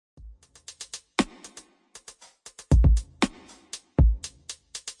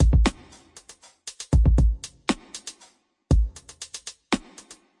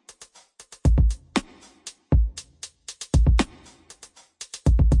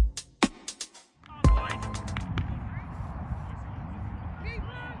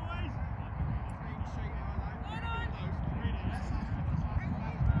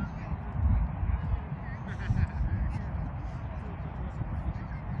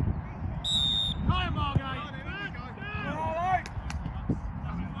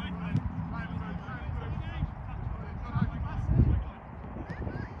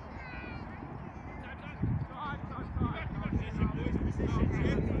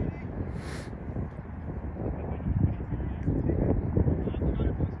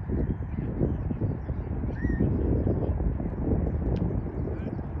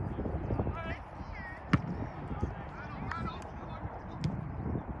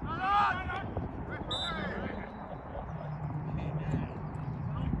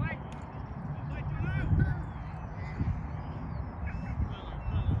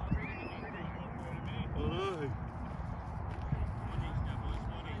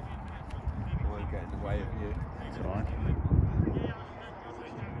get in the way of you. It's alright.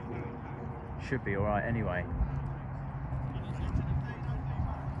 Should be alright anyway.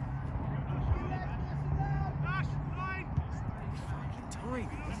 It's tiny,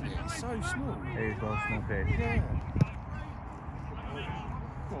 isn't it? It's so small. It is well small pitch. Yeah.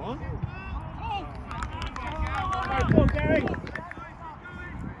 Go on. Go on, Gary.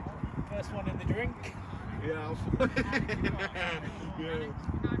 First one in the drink. Yeah. Yeah.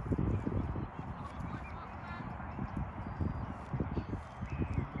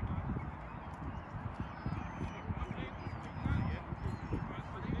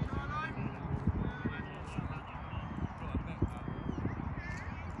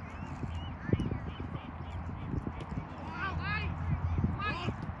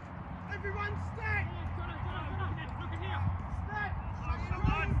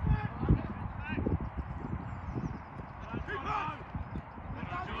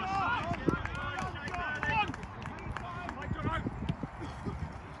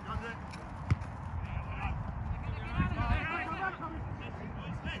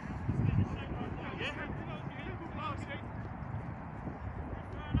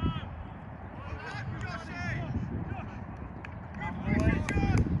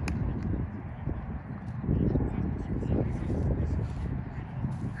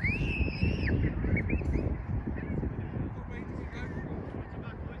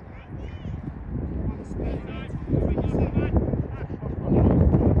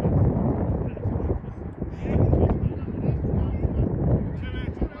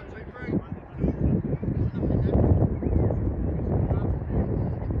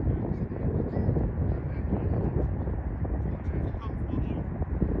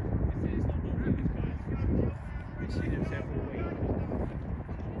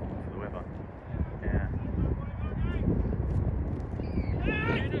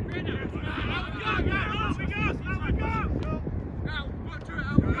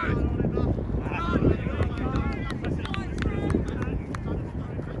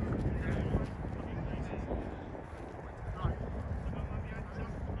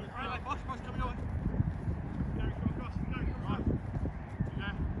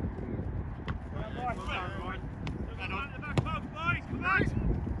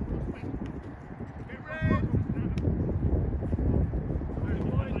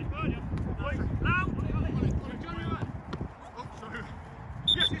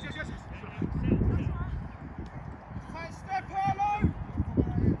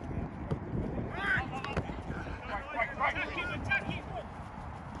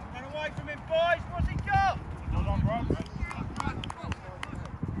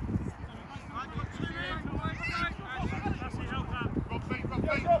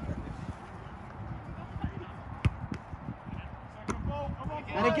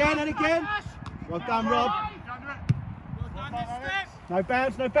 And again. Well done, Rob. No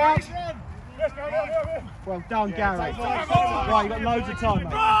bounce, no bounce. Well done, Gary. Right, you've got loads of time,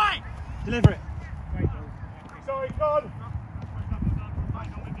 mate. Deliver it. Sorry, Con.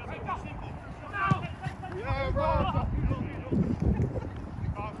 Yeah, Rob.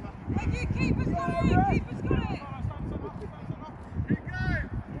 Keeper's got it. Keeper's got it. Keep going.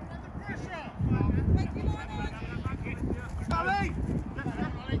 Under pressure. Thank you, Lionel. Sally.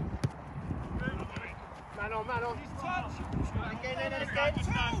 Man on. Again, and again.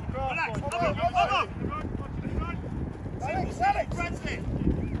 Relax. Hold on. Alex. Bradley.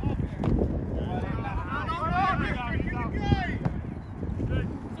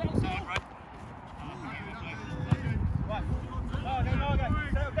 Margate,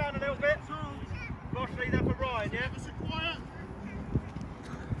 settle down a little bit. Ross, lead up for Ryan, yeah? Quiet.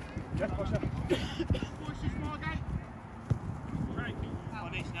 Yes, boss. Voices, Margate.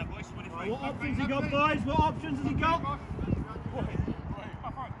 What options he got, boys? What options has he got?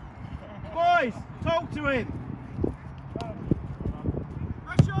 Boys, talk to him.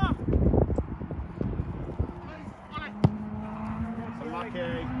 Pressure. Lucky.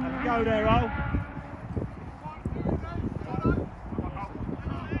 Have a go there, Ol.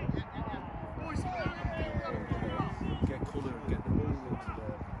 Get Connah and get the ball into the...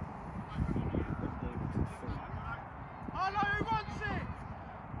 Harlow, who wants it?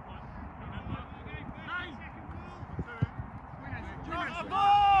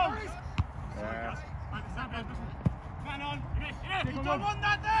 Yeah. Man on. You don't want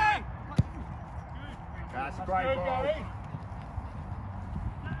that there. That's a great ball.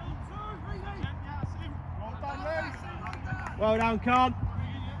 Well done, Con.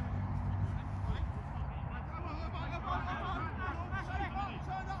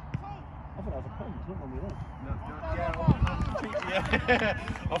 I thought that was a point, it's not on me there. Yeah.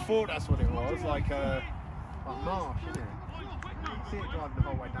 I thought that's what it was, like marsh, isn't it? You can see it driving the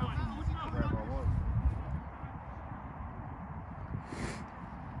whole way down from wherever I was.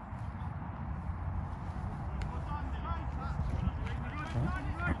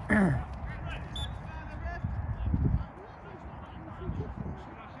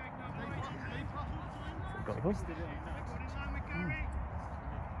 Got the ball.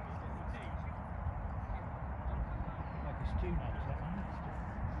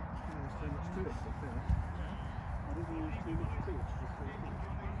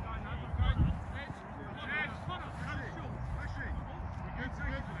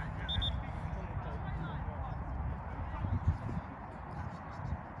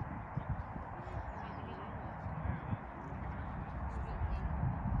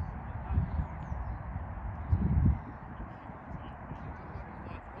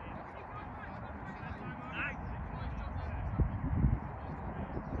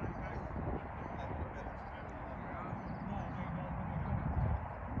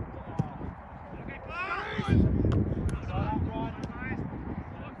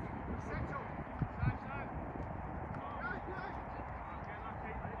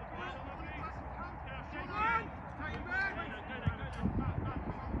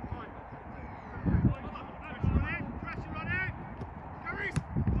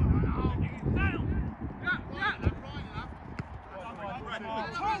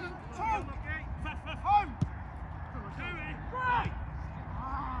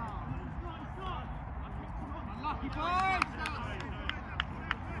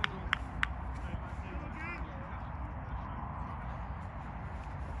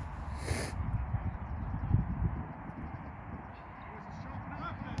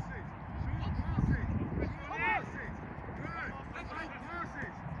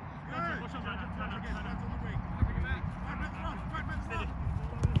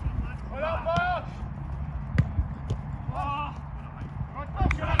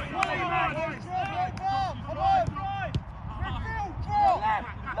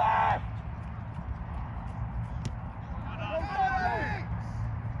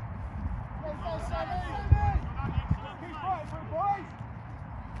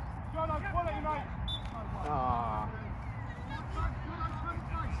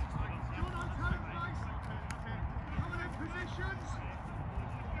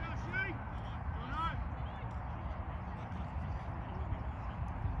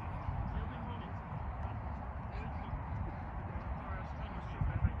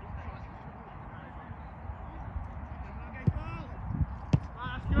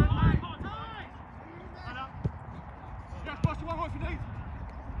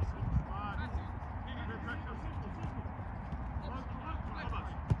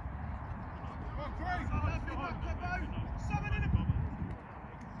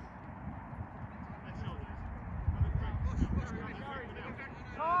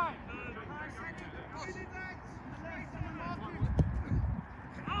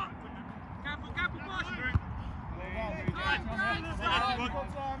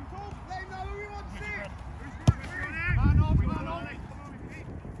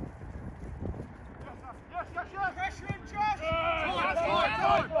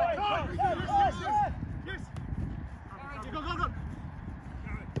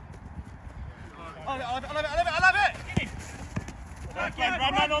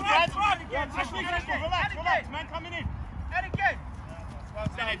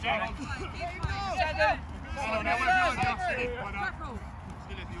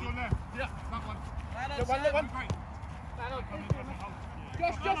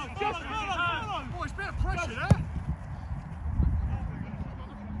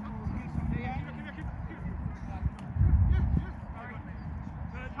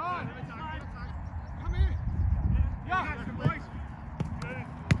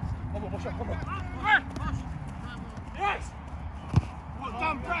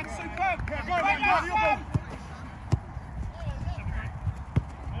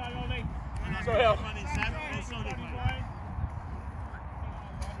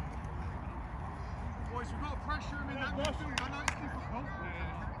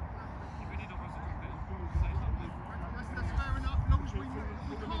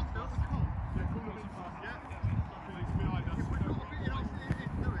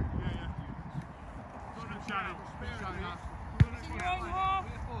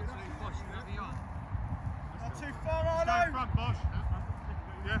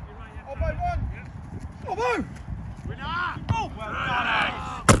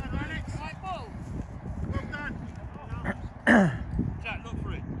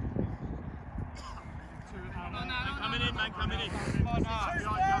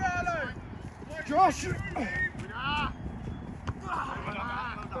 Josh! Oh!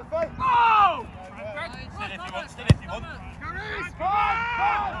 Still if you want.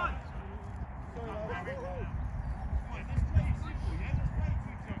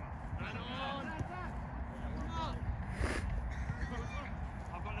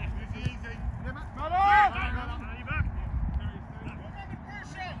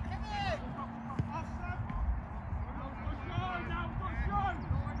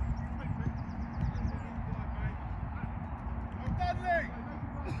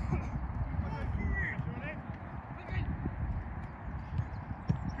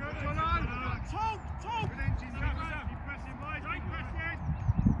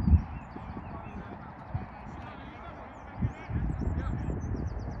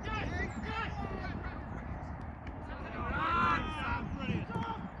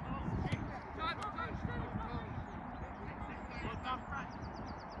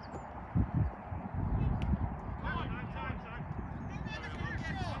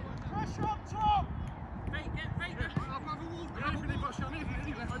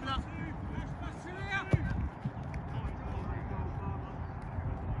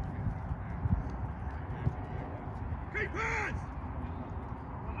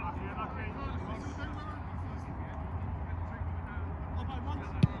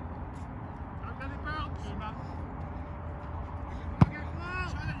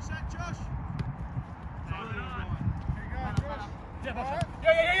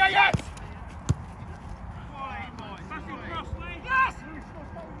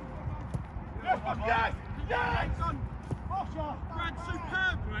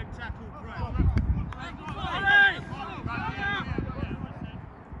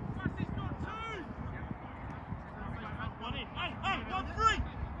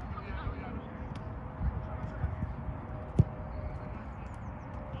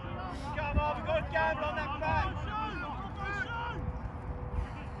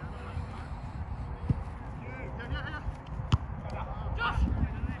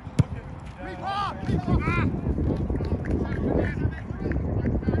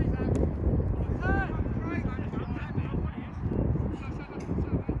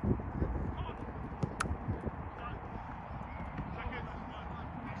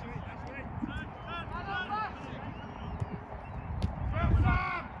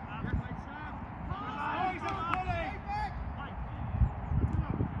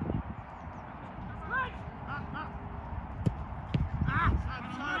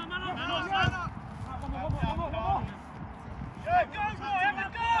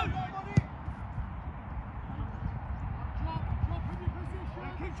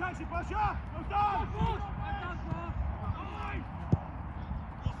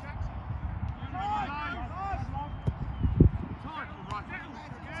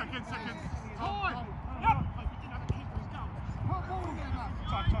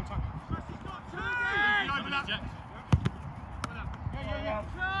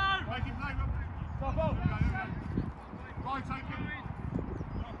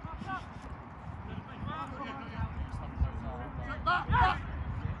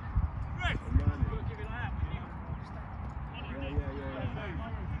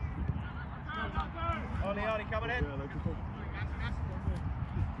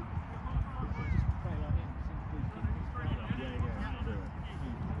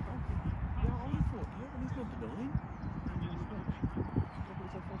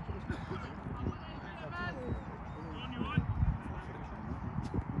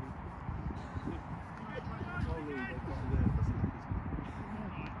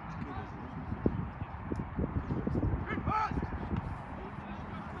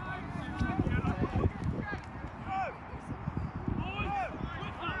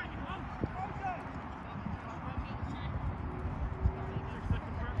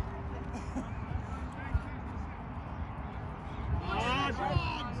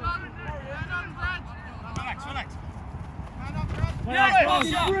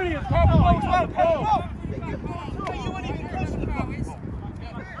 Brilliant!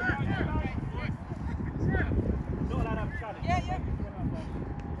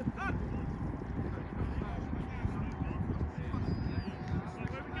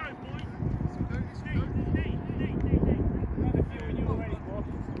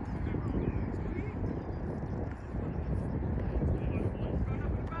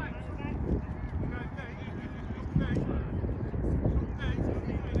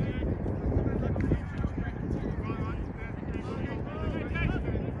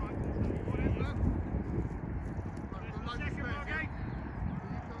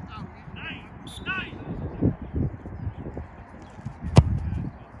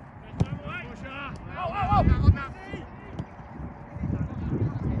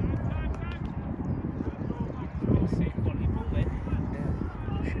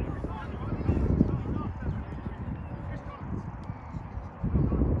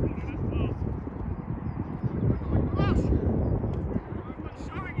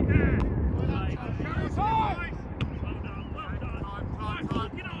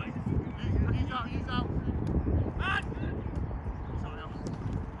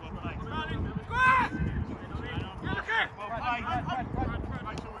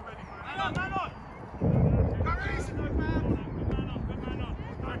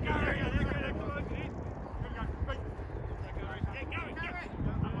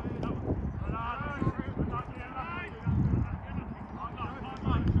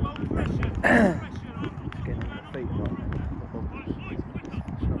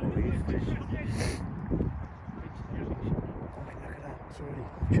 It's already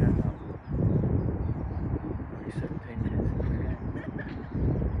churned up. Only 17 minutes into the game.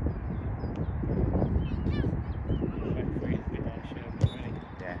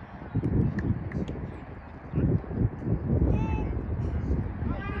 Yeah.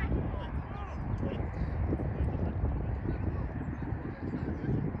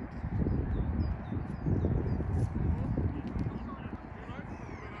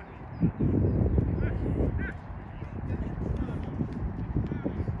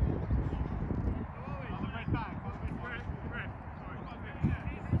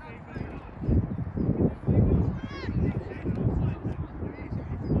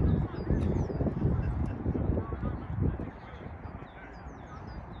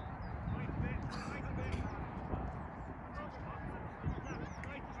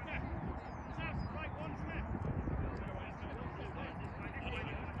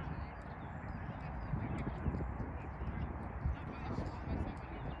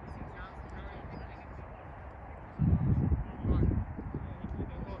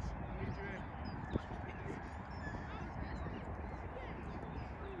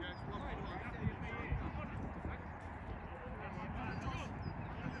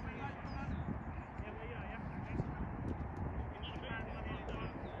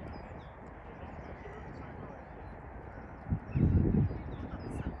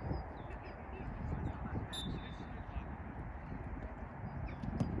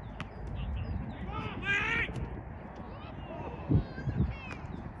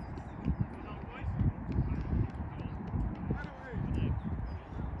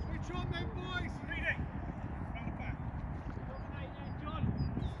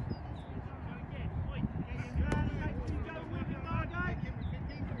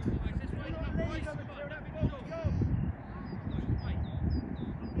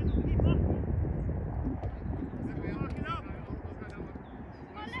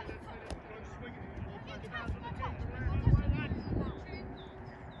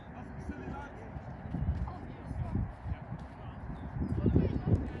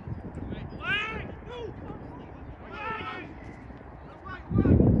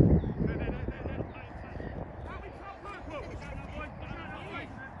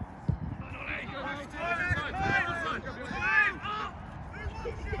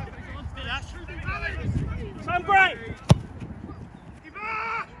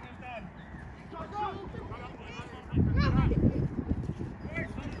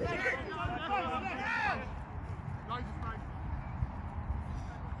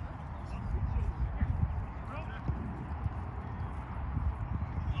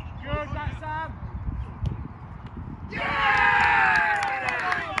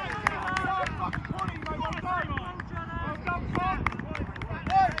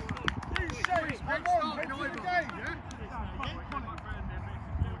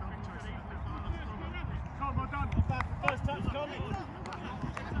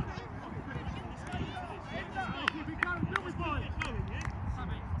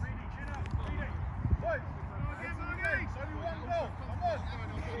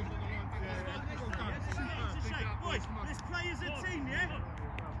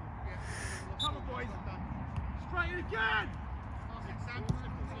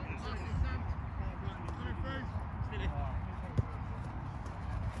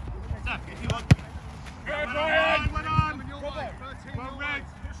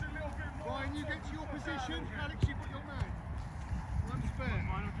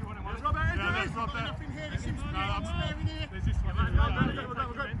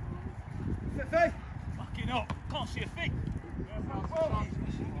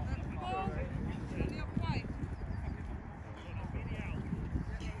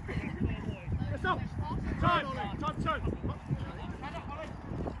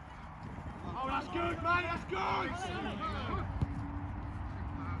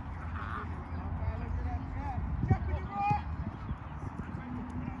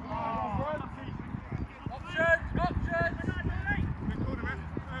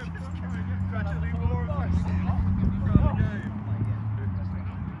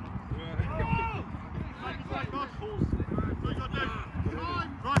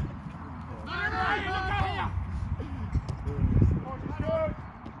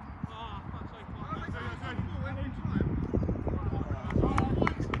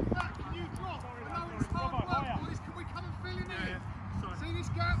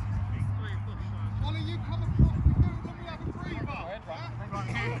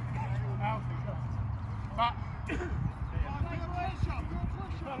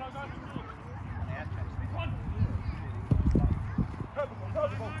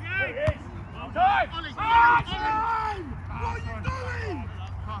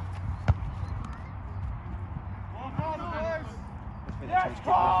 It's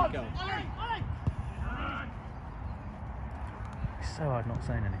so hard not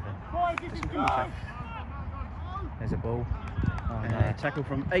saying anything. There's a ball. Oh, no. Tackle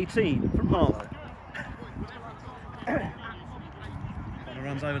from 18 from Harlow. Connah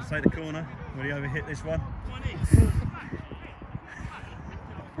runs over to take the corner. Will he overhit this one?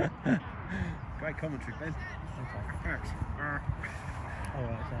 Great commentary, Ben.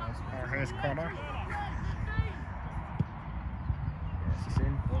 Here's Connah. Yes, it's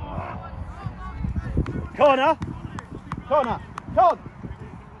in. Connah! Con!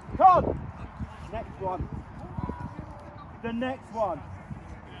 Next one. The next one.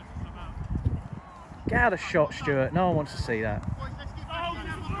 Get out of the shot, Stuart. No one wants to see that.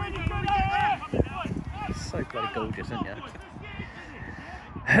 It's so bloody gorgeous, isn't it?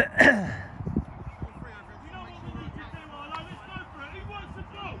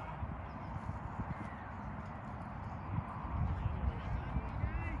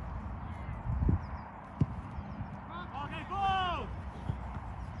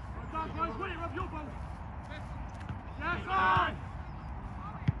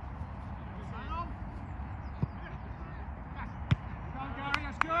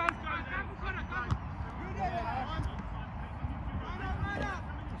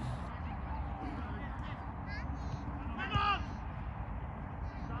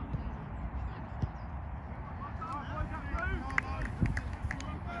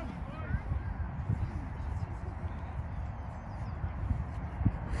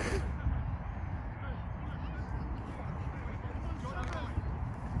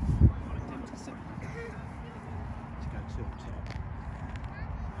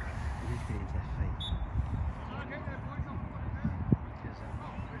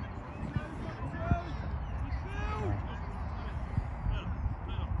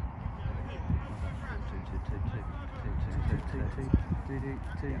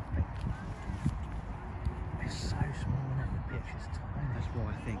 It's so small, isn't it? The pitch is tiny. That's why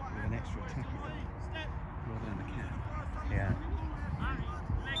I think with an extra tackle rather than a cap. Yeah.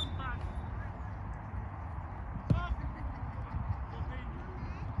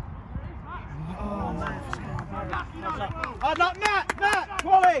 Oh, man. Matt!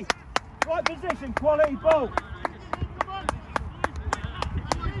 Quality! Right position, quality ball.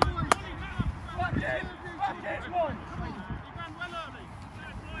 One.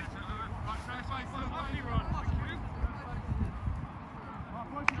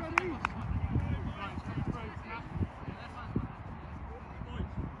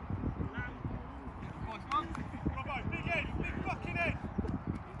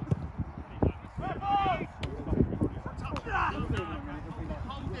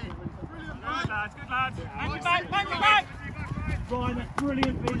 Good lads. Hang you back. Brian, that's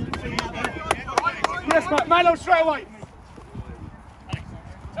brilliant vision out there. Yes, mate. Man on straight away.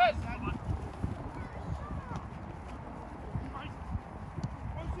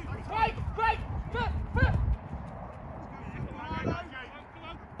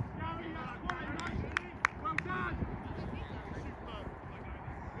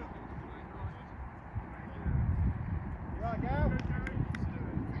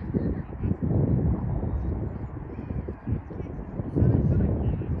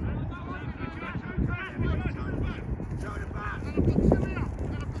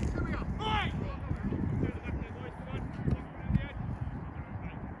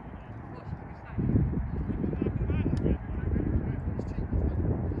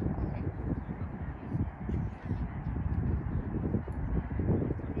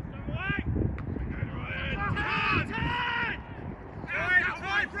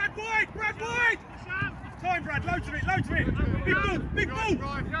 Time, Brad, loads of it. Big ball.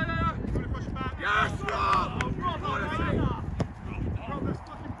 Yes, Rob!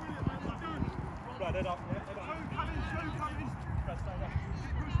 Right, head up.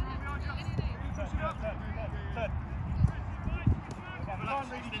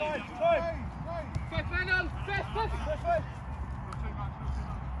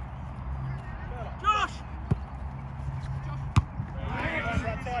 Josh!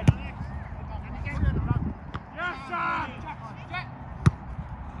 Yes, Sam!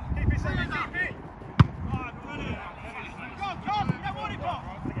 Keep it, Sam, keep it! Go, get what he got!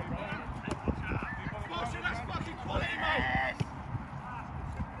 That's fucking quality, mate!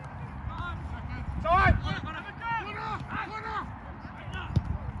 Time!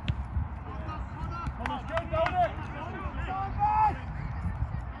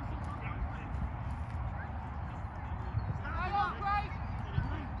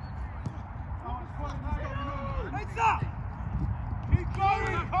 Heads up! Keep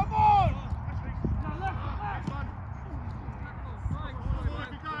going, come on!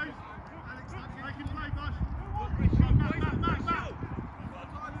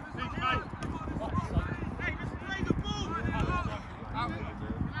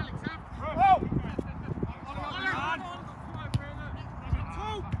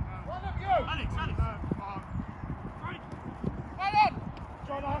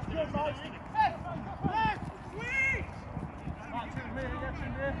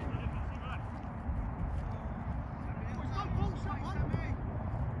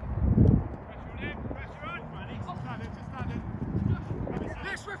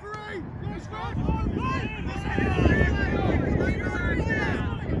 Yes, referee! Yes,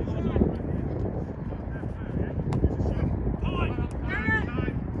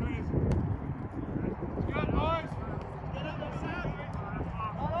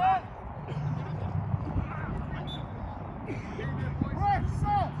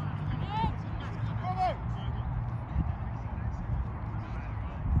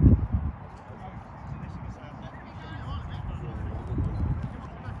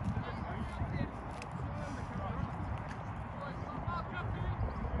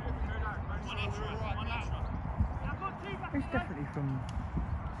 He's definitely from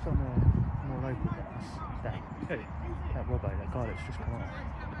somewhere more local than us. That Robbo, that guy that's just come on.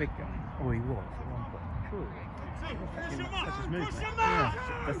 The big guy. Oh, he was at one point. Sure. That's his movement. Yeah.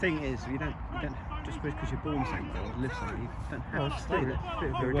 The thing is, you don't just because you're born somewhere or live somewhere, you don't have to stay there. Bit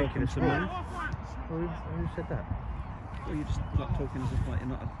of a You're welcome ridiculous to move. move. Who said that? Well, you're just like talking as if like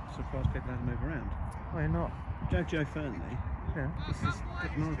you're not surprised people how to move around. Oh, you're not? Joe Fernley, Yeah. this is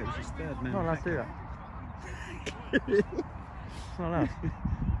Margate was his third man. Not allowed to do that. It's not allowed.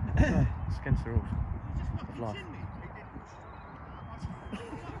 No, it's against the rules of life.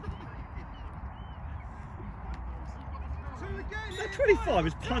 That 25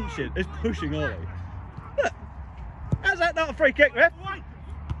 is punching, is pushing Ollie. Look, how's that not a free kick, ref?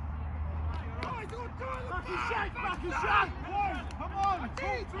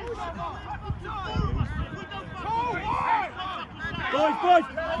 Boys,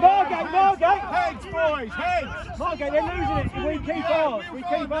 Margate! Heads, boys, heads! Margate, they're losing it. We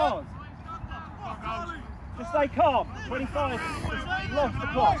keep ours. Just stay calm. 25 has lost the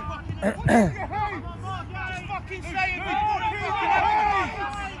plot. Fucking say it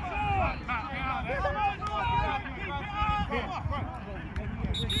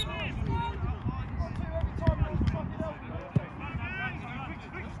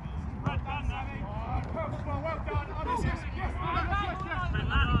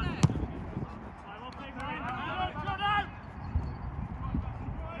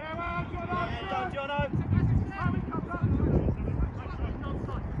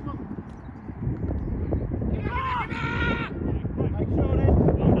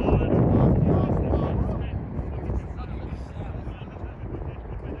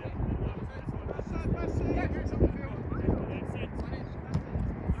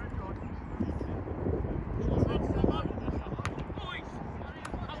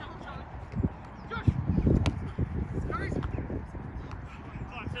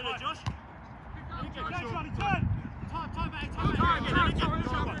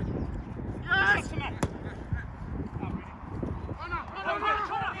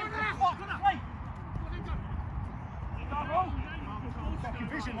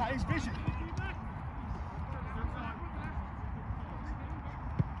vision, that is vision.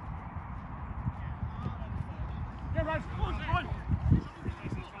 Yeah, right, come on.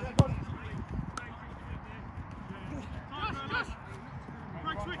 Just.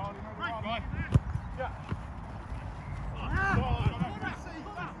 Right, switch. Right. Yeah.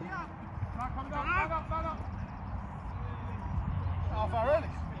 Half hour early.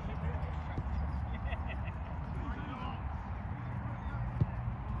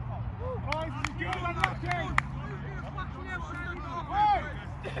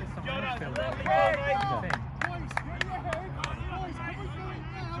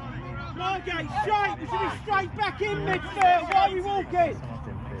 Margate, straight! We should be straight back in midfield. Why are we walking?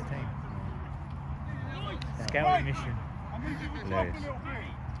 Scouting mission. Hilarious.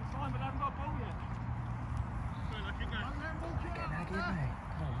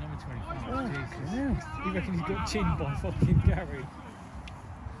 Oh, number 25. Jesus. You reckon he's got chinned by fucking Gary?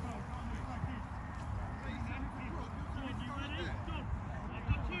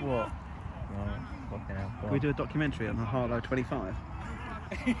 What? Right, fucking hell. Can we do a documentary on the Harlow 25?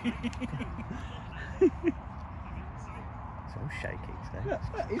 It's all shaky today.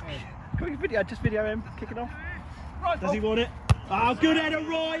 Can we video him kicking off? Does he want it? Oh, good header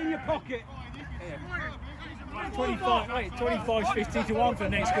right in your pocket. 25's 50 to 1 for the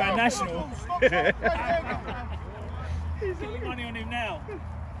next Grand National. He's got money on him now.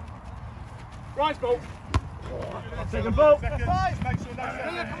 Right, ball. Second ball. Five. Make sure that's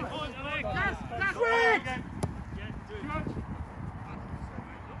Quick!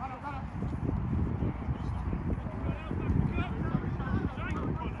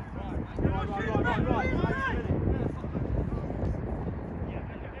 Right.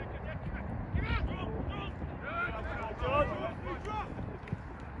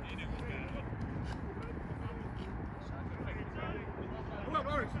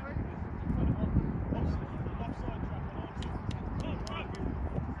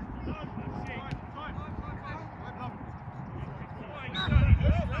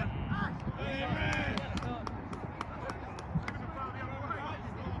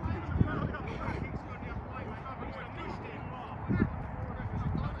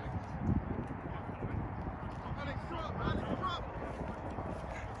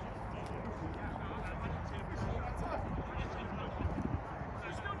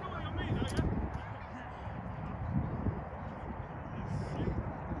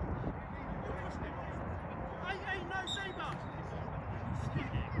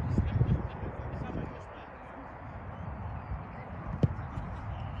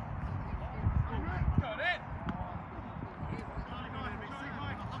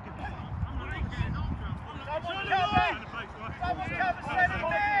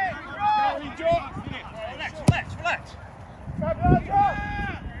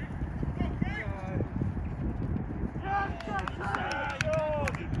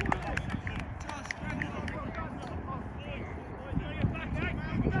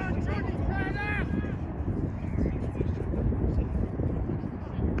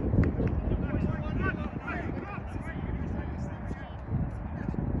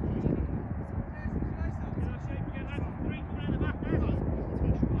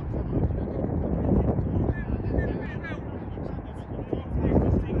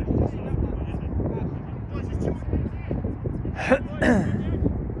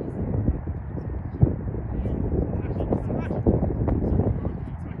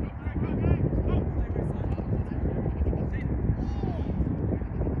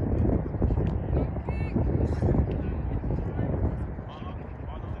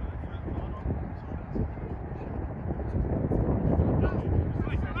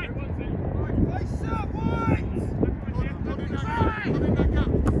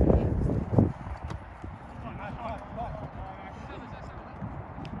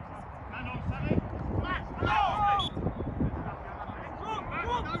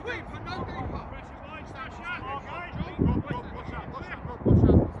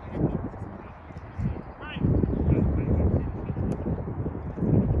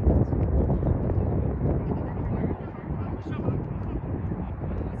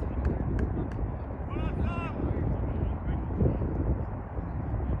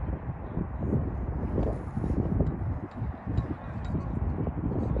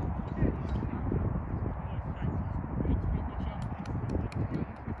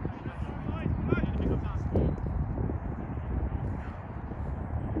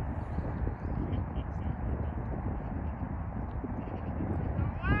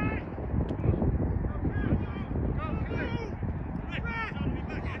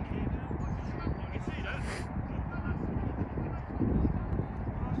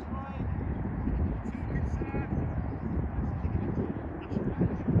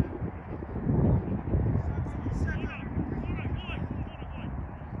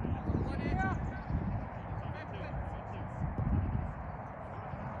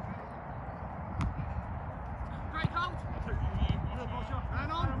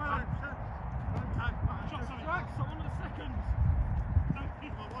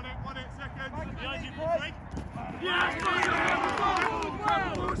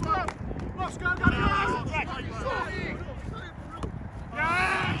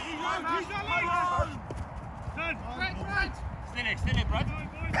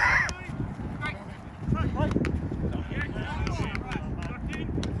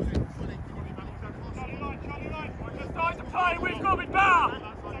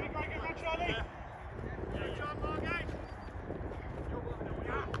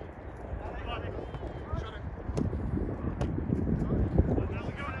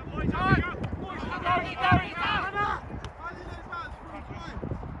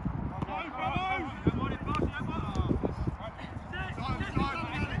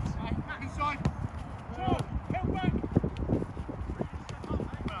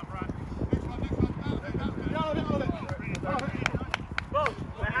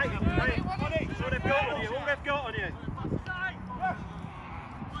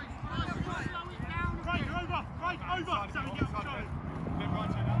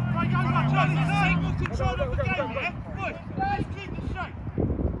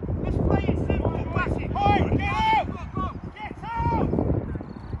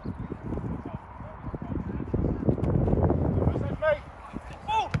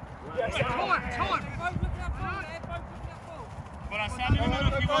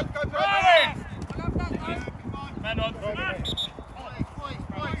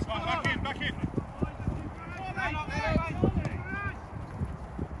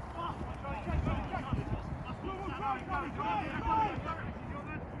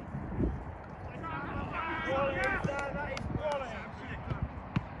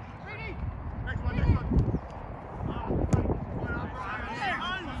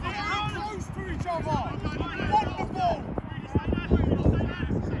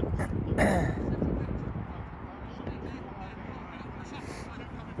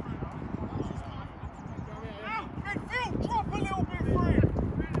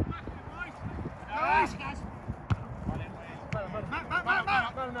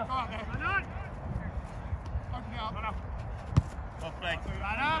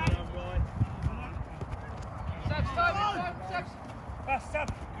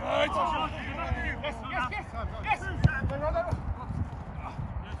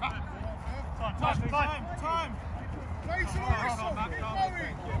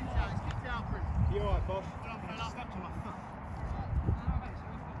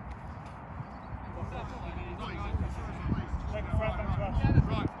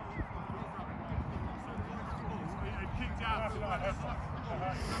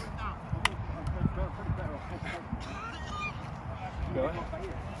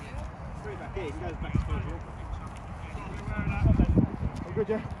 Good,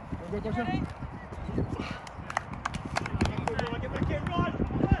 yeah? Good, Joshua?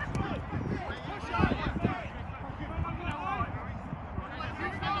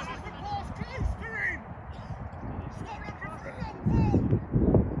 Stop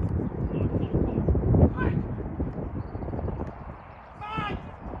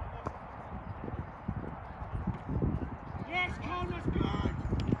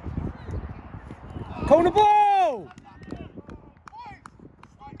On the ball!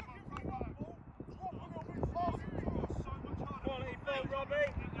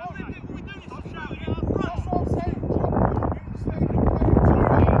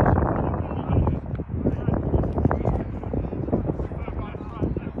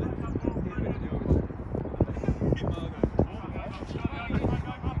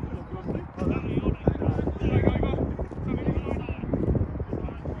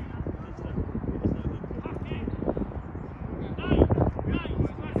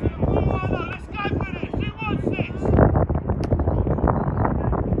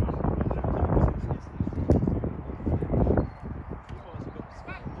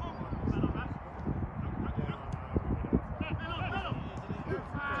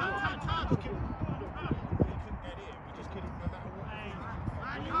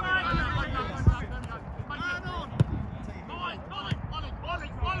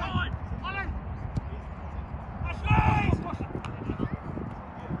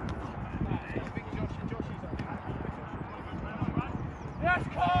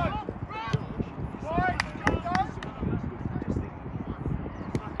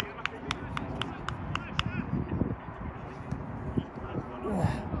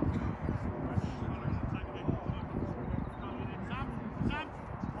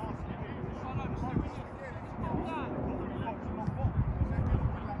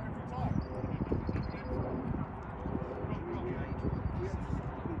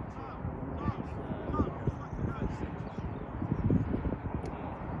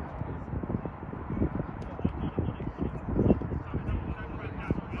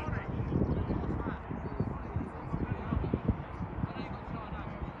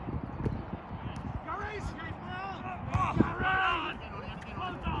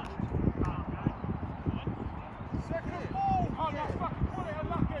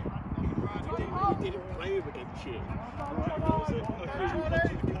 Didn't play him against you.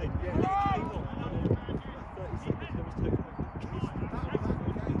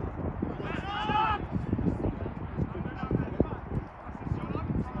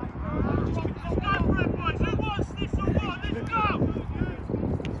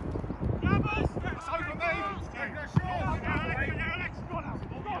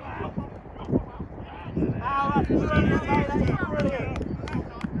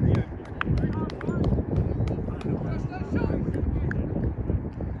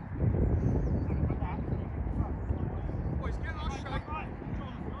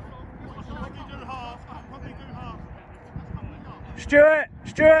 Stuart!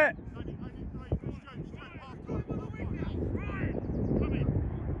 Stuart!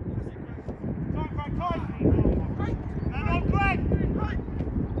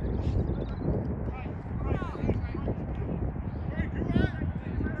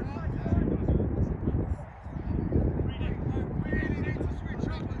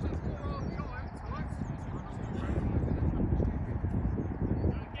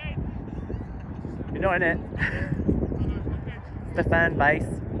 You're not in it. The fan base.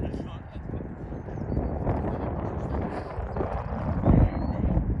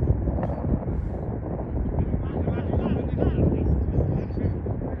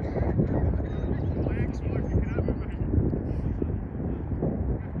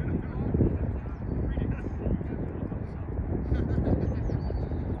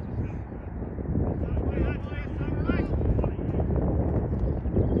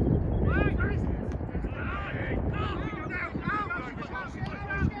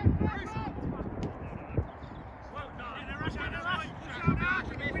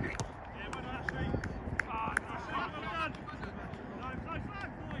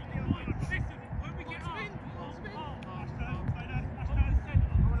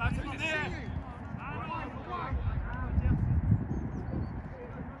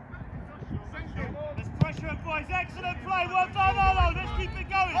 Boys, excellent play, well done Harlow, let's keep it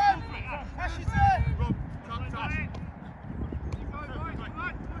going. That's your turn. Rob, touch.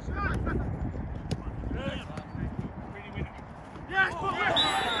 Yes,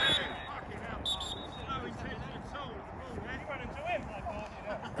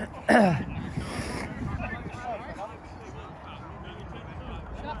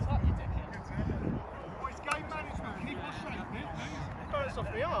 boys, game management, keep us safe. Burn us off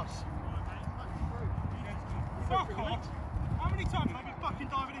the arse. Fuck off! How many times have you fucking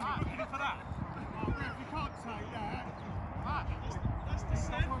diving in looking for that? Oh, Griff, you can't say that. That's the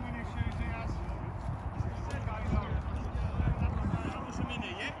swimming issues he has. What's a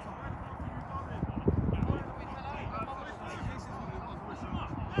minute, yeah?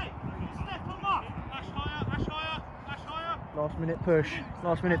 Hey, step them up! Ash higher. Last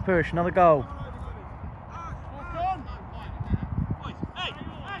minute push, another goal.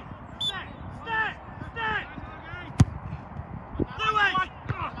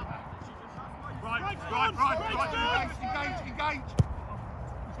 Engage.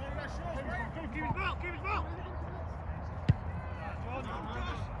 Keep his belt, keep his belt.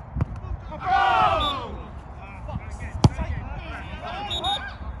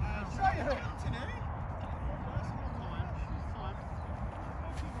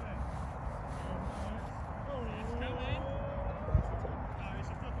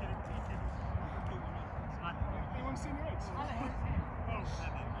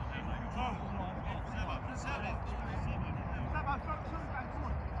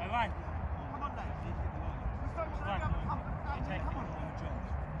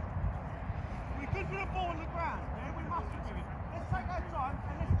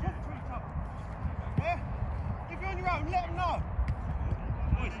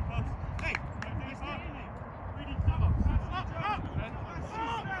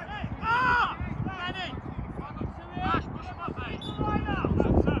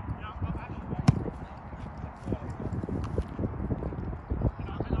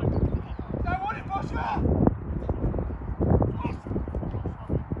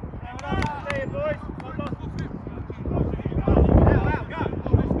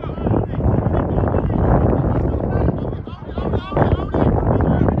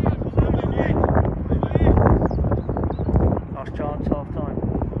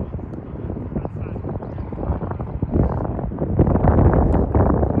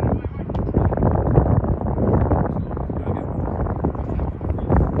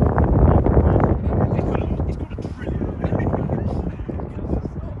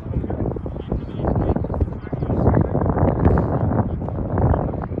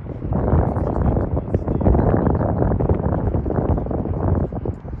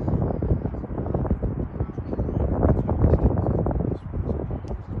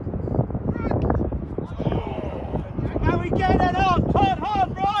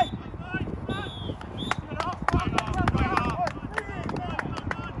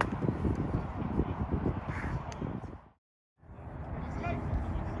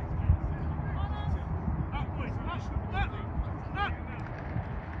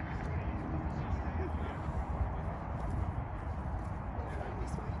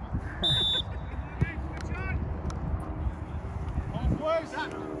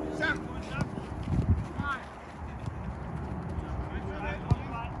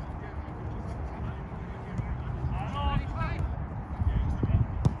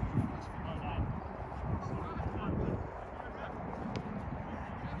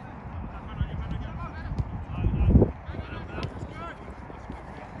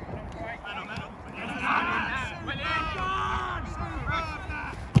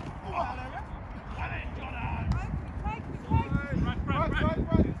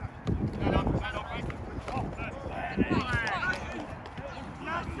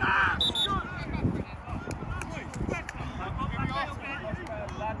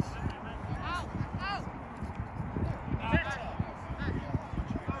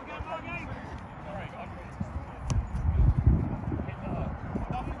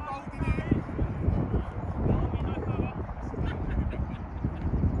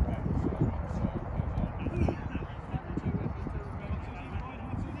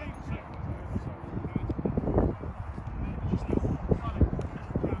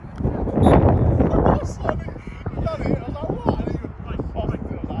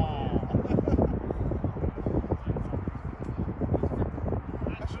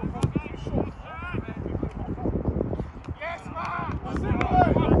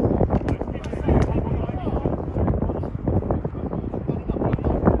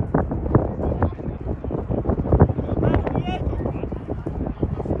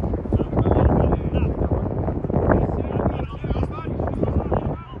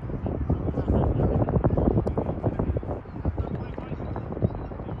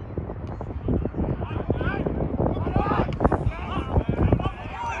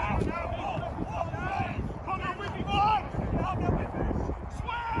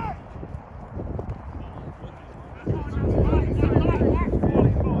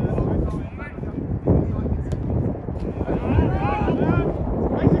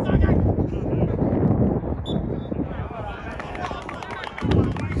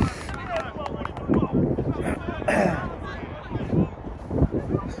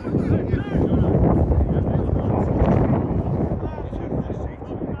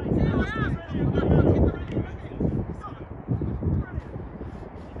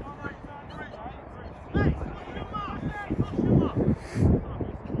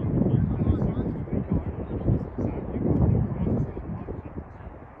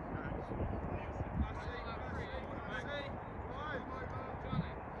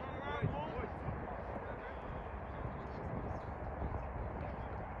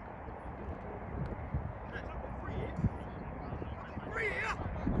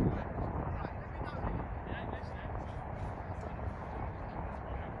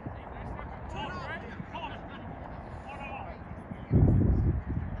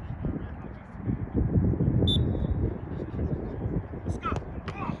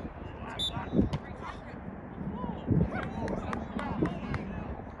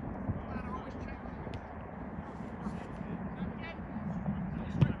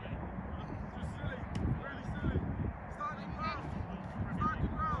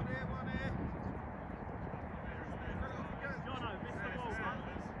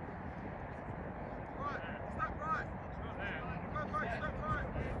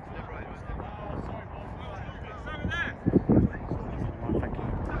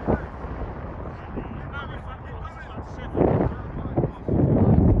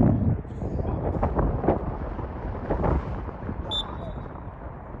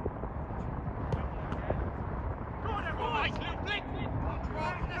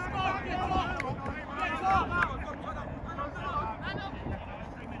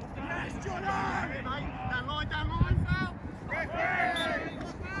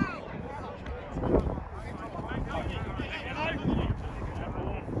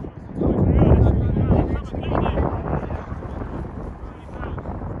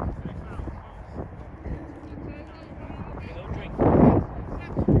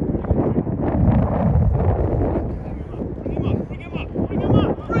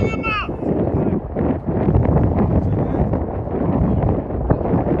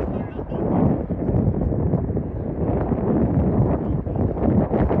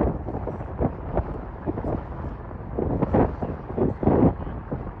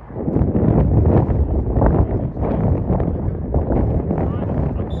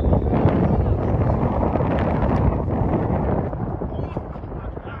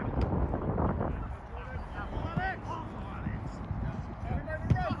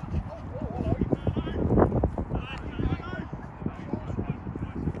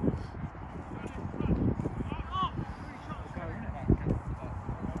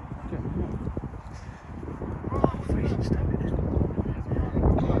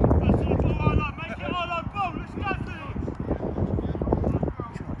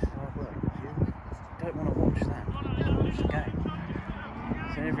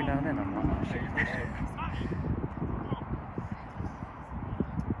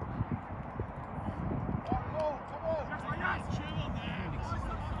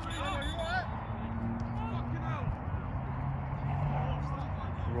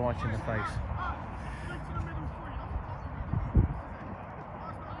 Right in the face.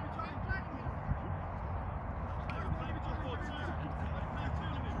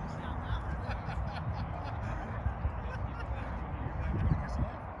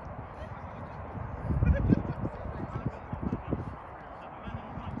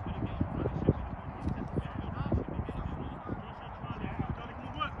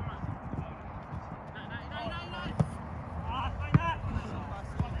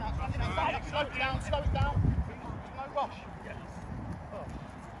 Slow it down. No rush.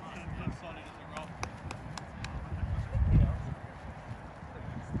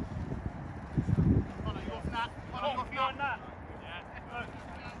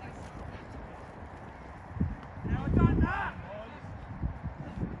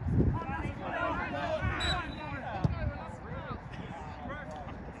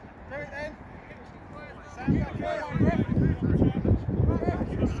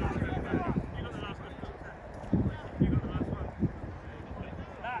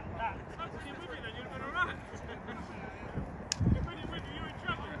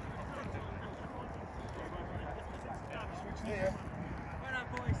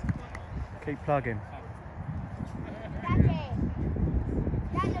 Keep plugging.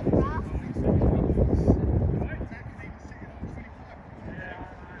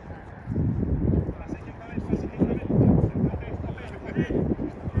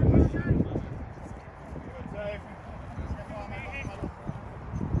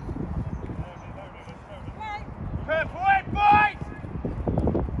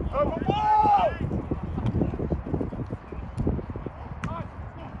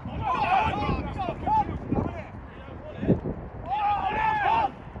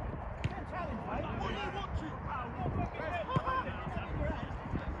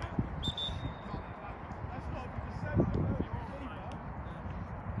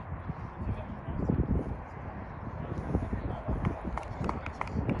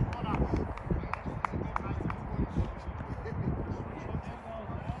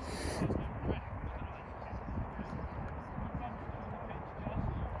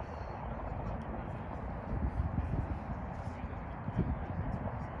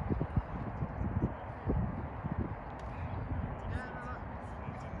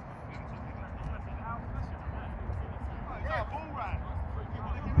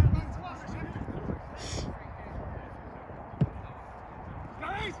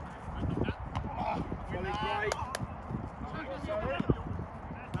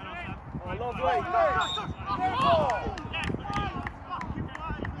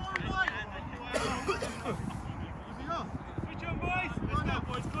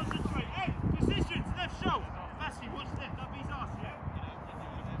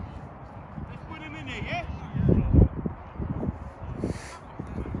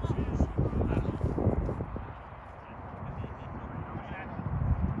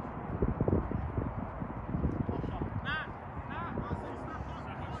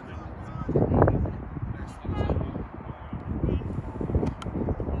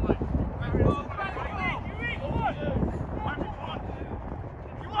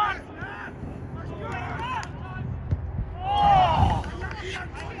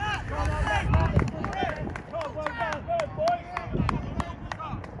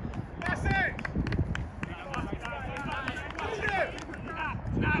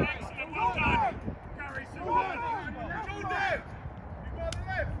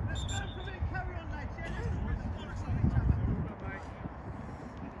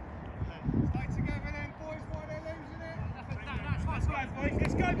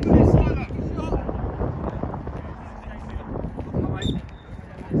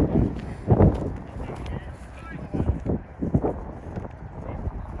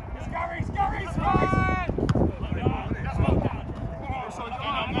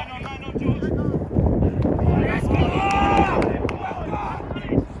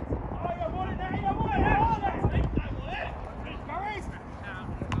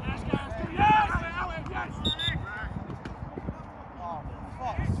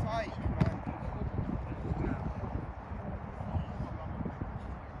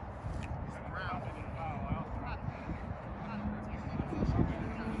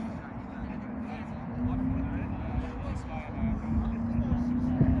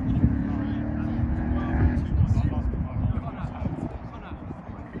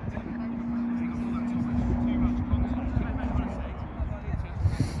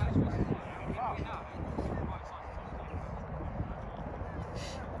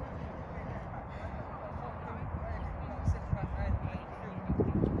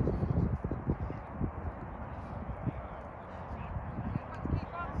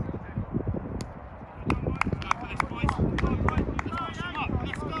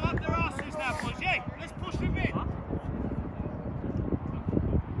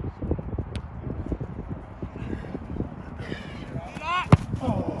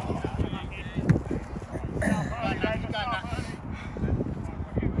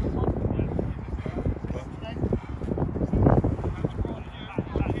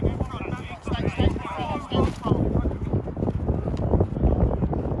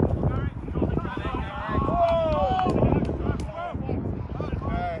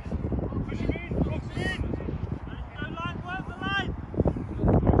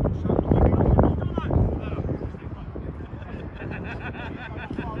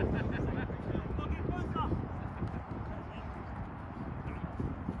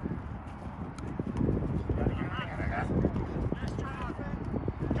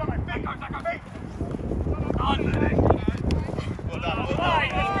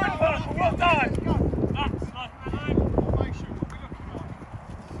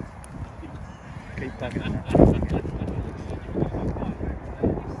 Keep tugging it.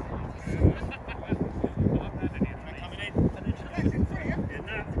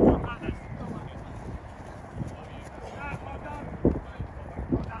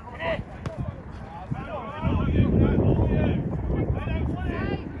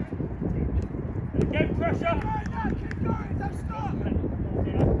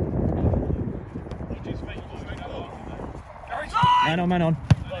 Man on, man on.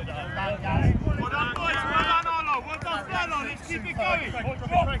 Well done, boys. Well done, Harlow. Well done, Harlow. Let's keep it going.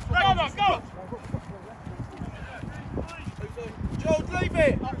 Go. George, leave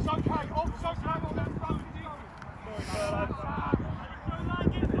it. It's okay. It's okay. On that front.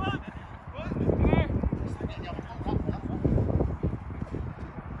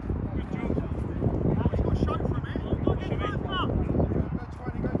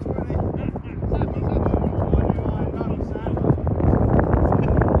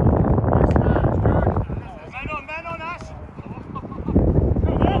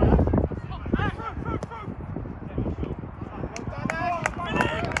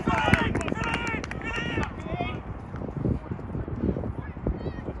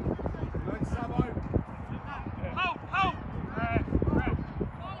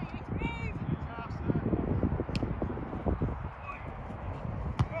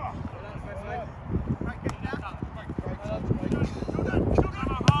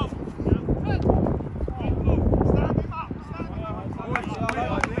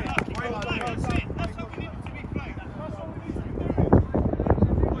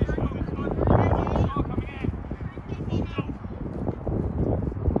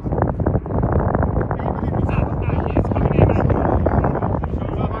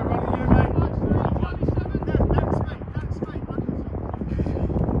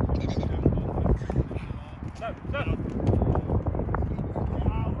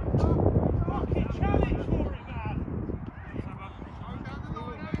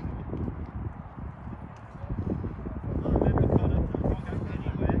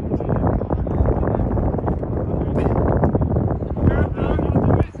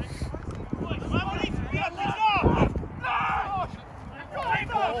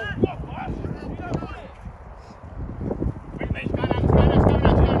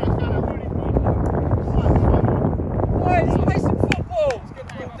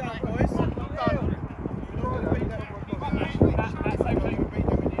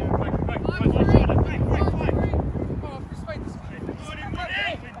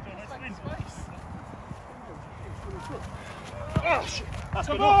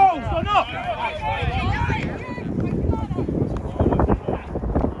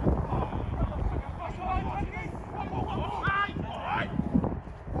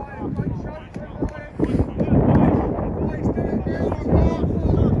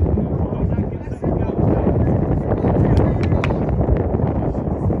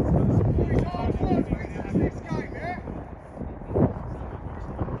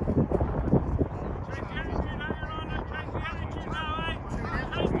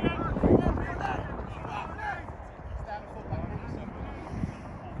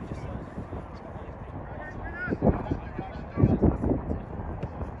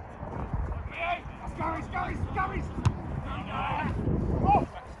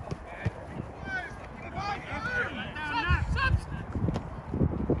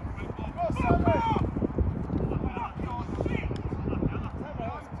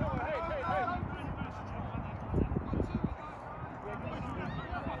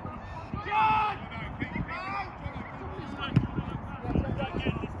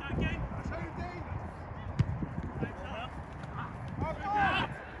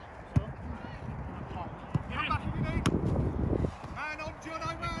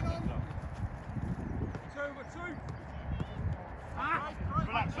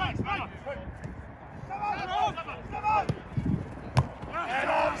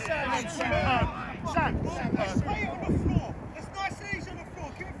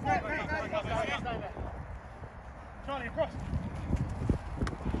 Charlie, across.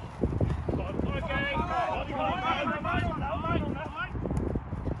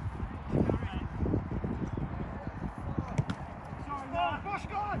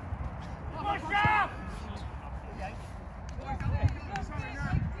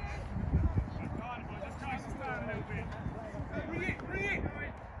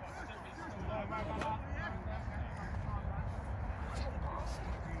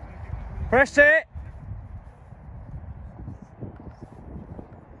 Press it!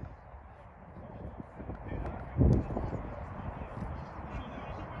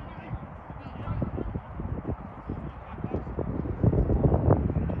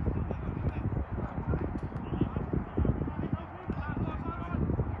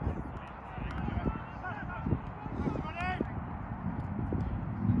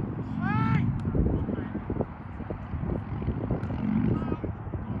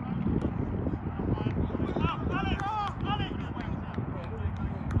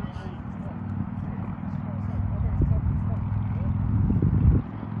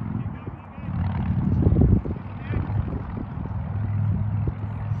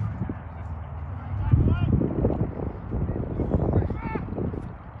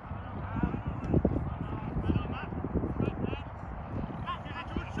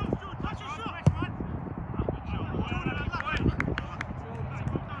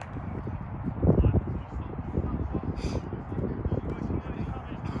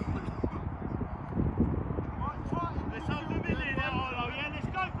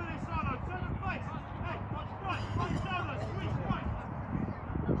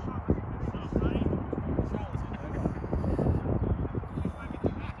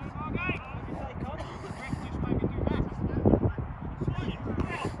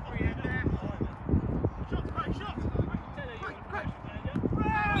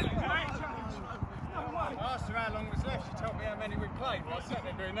 How long was left? She told me how many we played, but I sat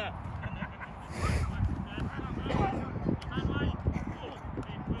there doing that.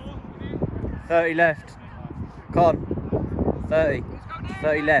 30 left. Con. 30.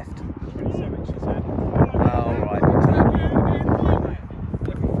 30 left. 27, she said. Oh, right.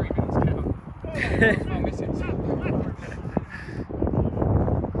 Every 3 minutes count. That's my missus.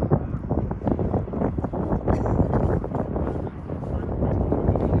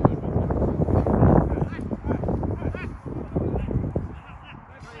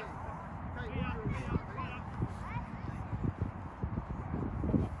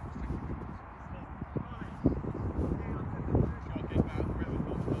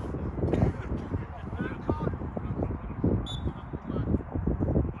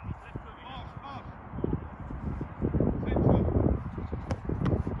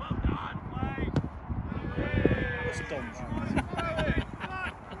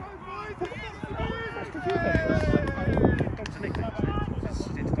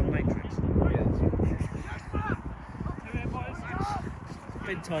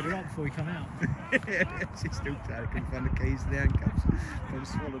 Tied her up before we come out. She's still trying to find the keys to the handcuffs. I'll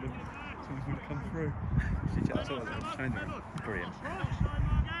swallow them as soon as we come through. She just saw them. Brilliant.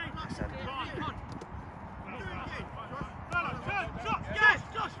 Come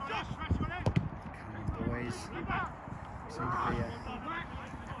on, boys.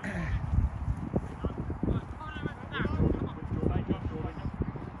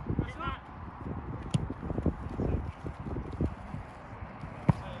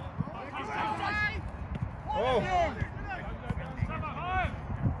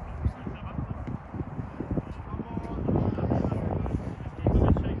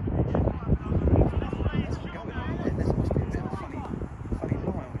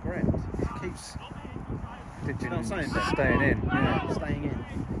 Seem to be staying in. Yeah, staying in.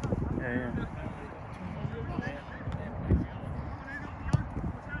 Yeah, yeah.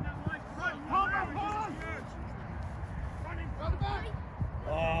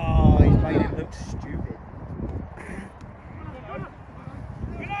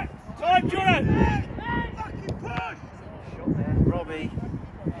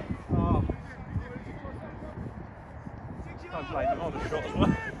 played them on the shot as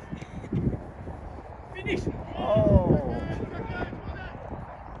well. Finish! Oh!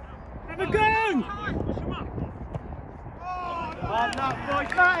 Have a go! Hard luck,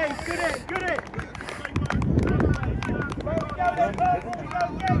 boys. Matty, good it, good it.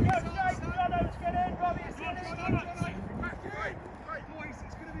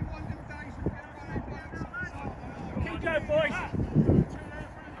 Keep going, boys!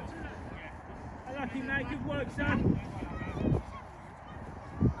 Unlucky, mate. Good work, son.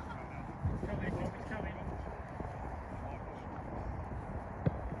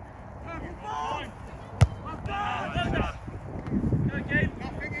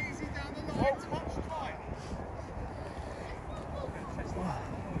 Nothing easy down the line, touch tight.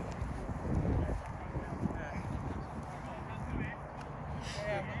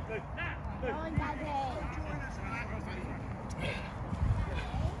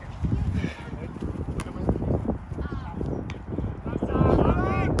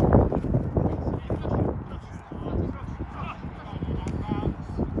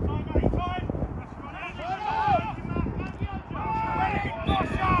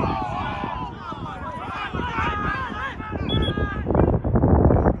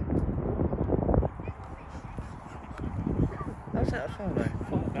 How's that a foul though?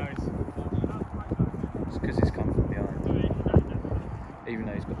 It's because it's come from behind. Even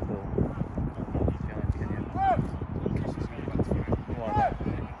though he's got the ball behind Kenya. Why not?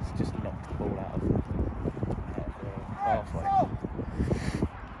 It's just knocked the ball out of the halfway.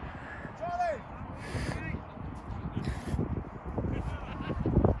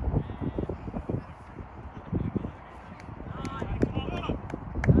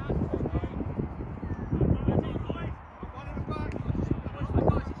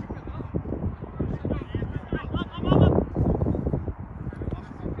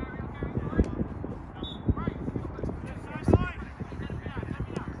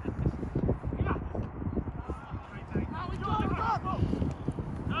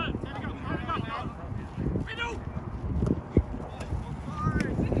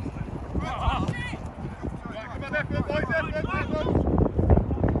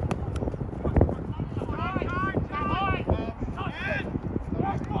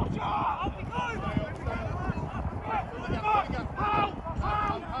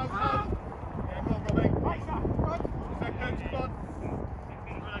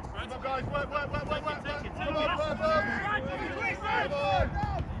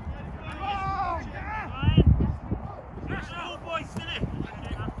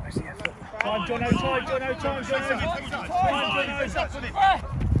 Time, Jono, time, Jono.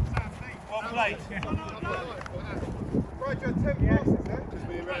 Well played. Right, you're 10 passes there. Because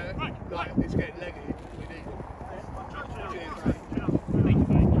we're like, it's getting leggy. We need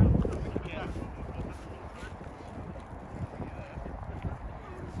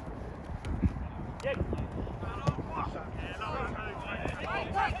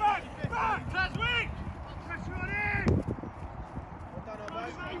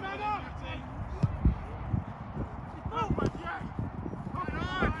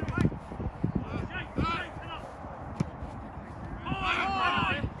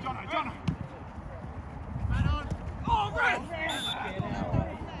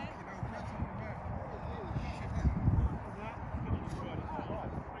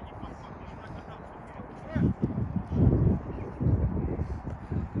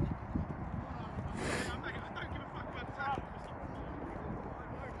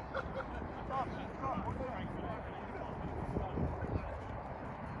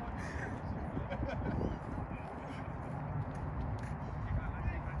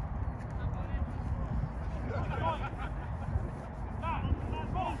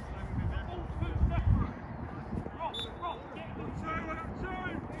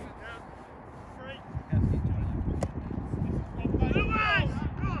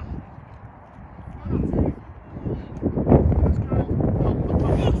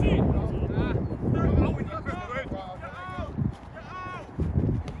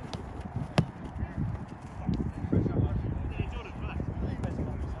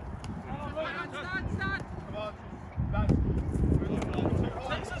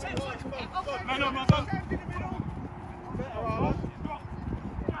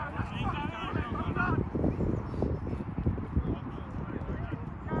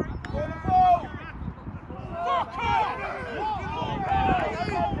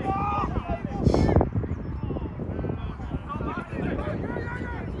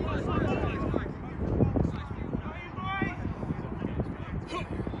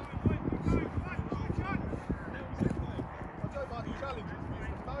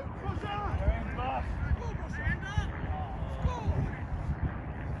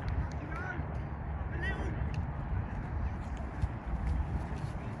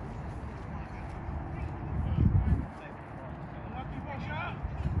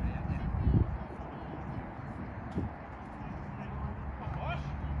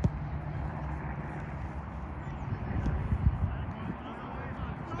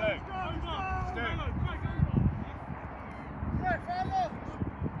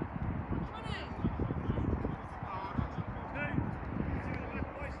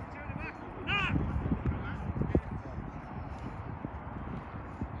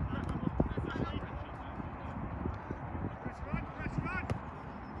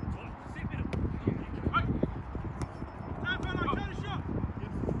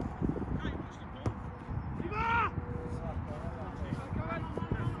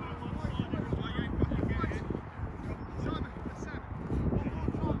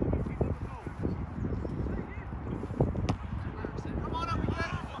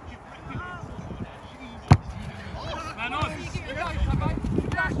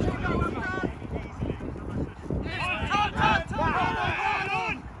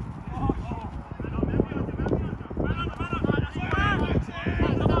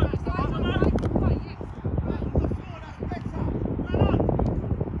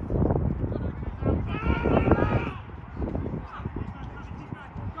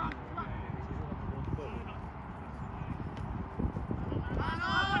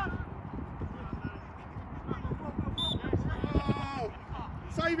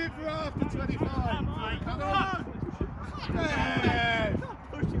Save it for after 25. Come on. Yeah.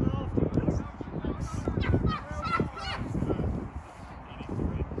 Push him afterwards.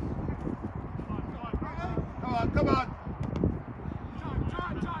 Come on.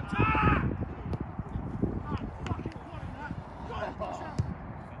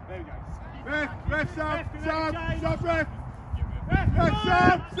 Ref, sub, ref. Ref,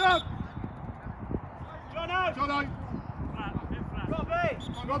 sub. Jono.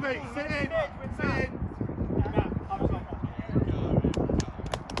 Robbie, sit in.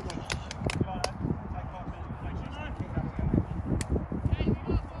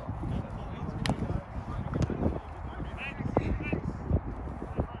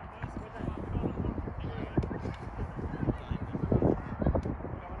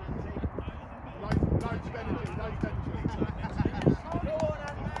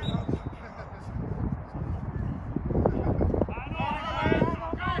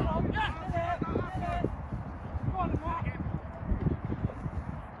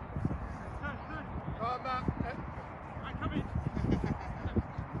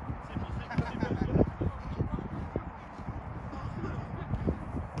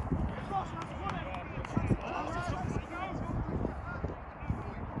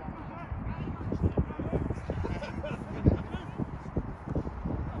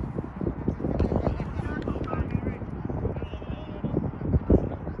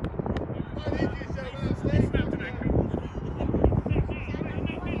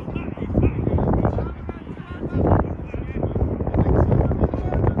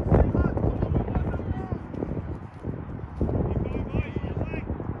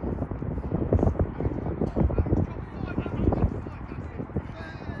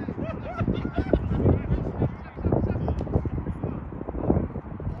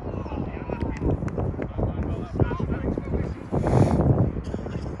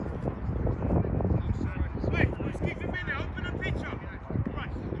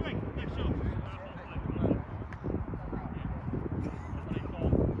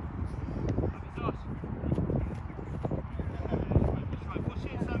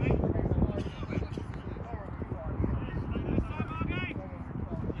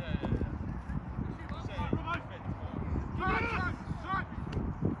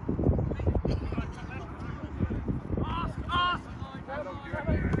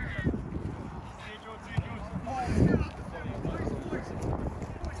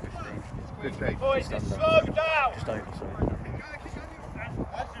 Boys, slow down! Just over, sorry.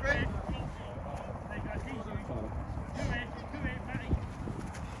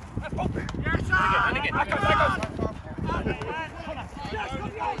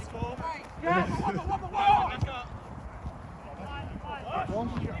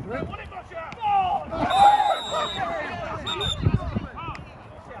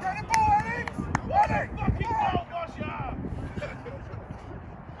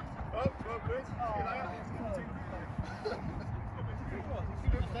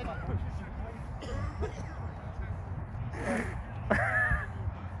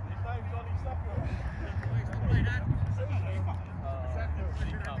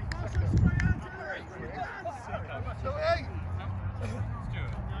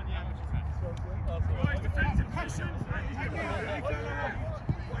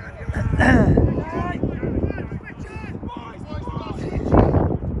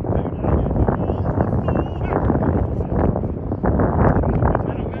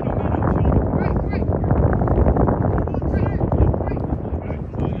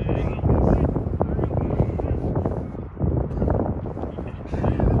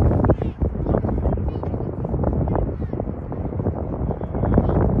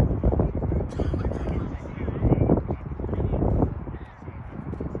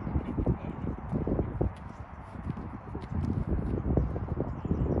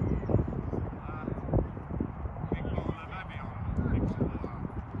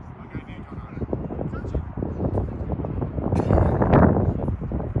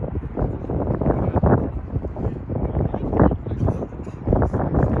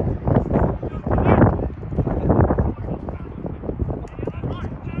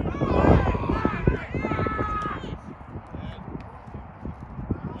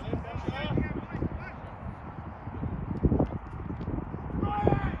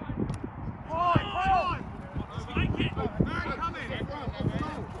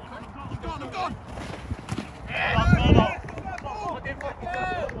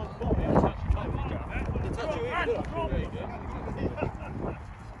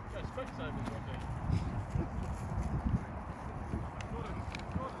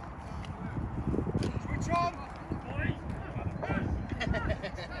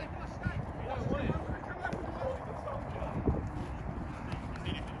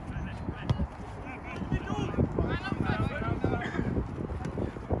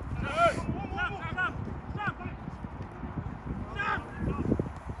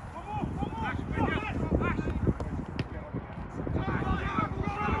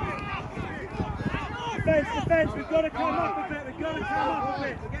 Defence, we've got to come up a bit,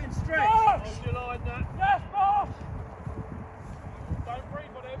 we're getting stretched. Hold your line, Nat. Yes, boss! Don't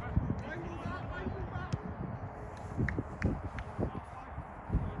breathe on him.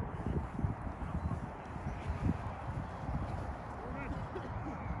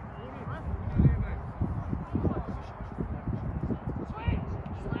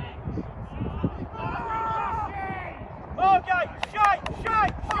 Margate, shake!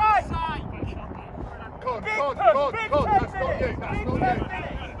 Con, Big Con, push, Con, big Con, 10 that's not you, minutes, that's big not 10 you.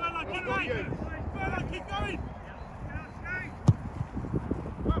 minutes. That's not you. Keep going!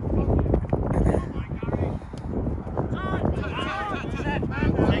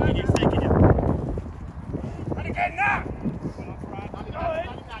 Taking you. And again now!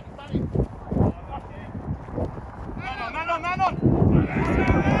 Man on!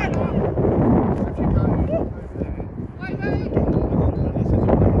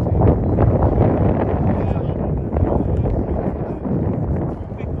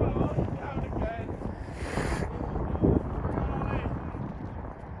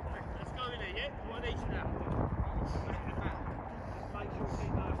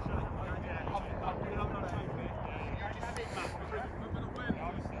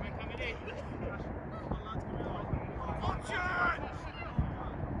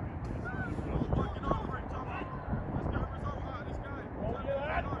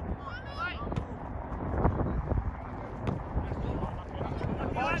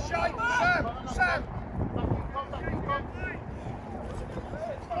 Sam!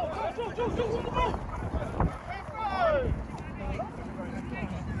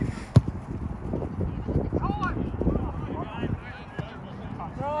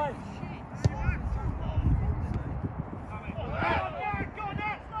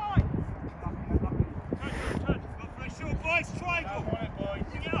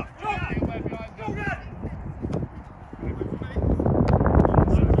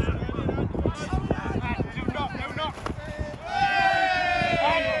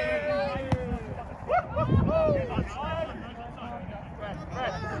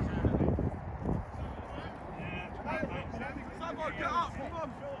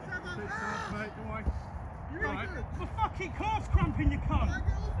 The fucking calf's cramping, you cunt!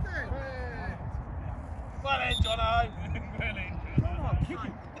 Well then, Jono! Really? Come on, kick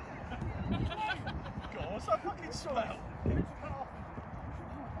him! God, what's that fucking smell?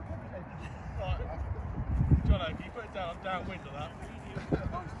 Right. Jono, can you put it down downwind of that?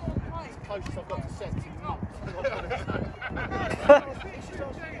 It's the closest I've got to set to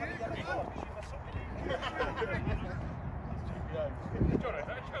Jono,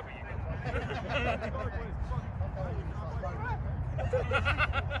 that chubby you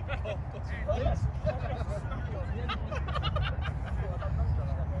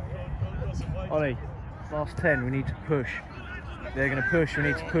Ollie, last 10, we need to push. They're going to push, we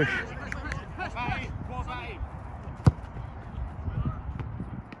need to push.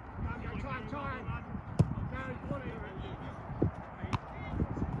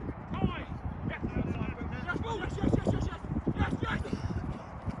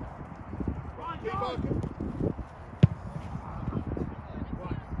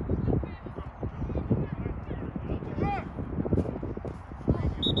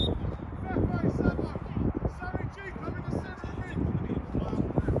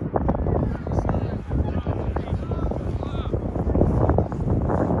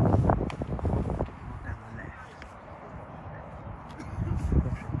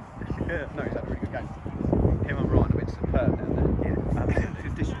 No, he's had a really good game. Came on right, a bit superb down there. Yeah, absolutely.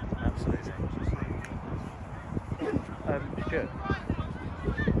 Conditions. Absolutely.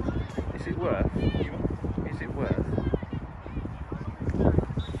 Stuart, is it worth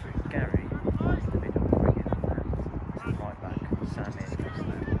Gary bringing that right back, Sam in,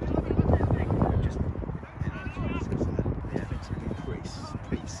 just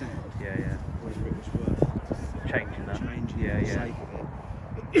Pretty sound. yeah, Whether it was worth changing that, changing yeah.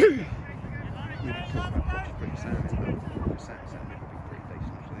 pretty sound. Sounded pretty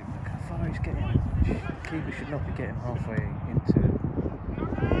decent actually. How far he's getting? Keeper should not be getting halfway into.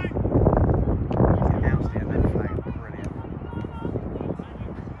 Ousty and that flag, brilliant.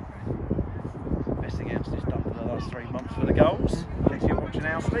 Best thing Ousty's done for the last 3 months for the goals. If you're watching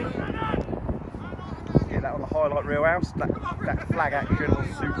Ousty, get that on the highlight reel, Oust. That flag action was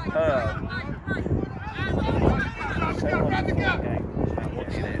superb. So on the game,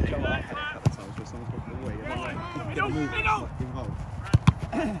 watching it.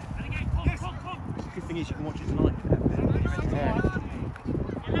 The good thing is you can watch it tonight. Yeah.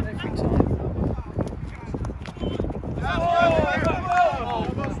 Every time.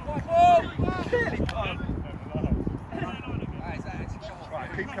 Clearly part of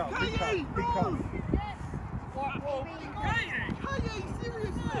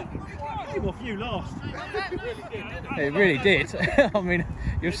it really did. I mean,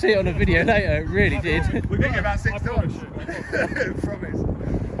 you'll see it on the video later, it really did. We got about 6 times. Promise.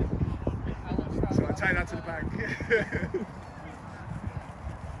 So I take that to the bank.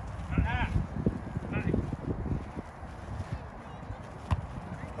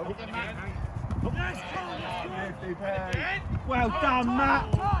 Well done,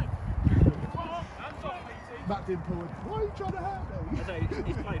 Matt. Matt didn't pull it. Why are you trying to hurt me?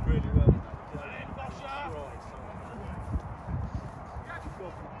 He's played really well.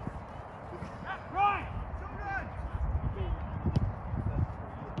 Right!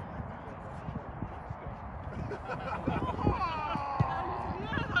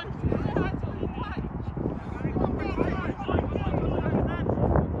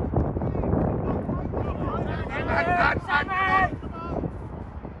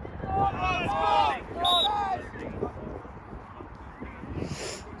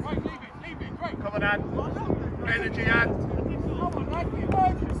 Come on, Ad. Energy, Ad.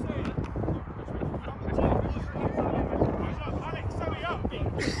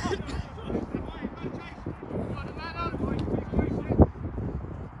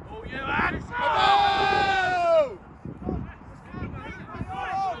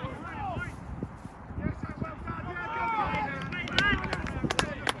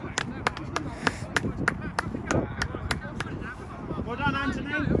 Well done,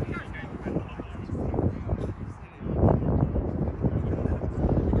 Anthony.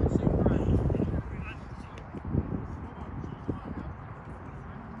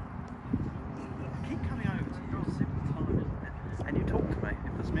 Keep coming over to the girls every time, isn't it? And you talk to me,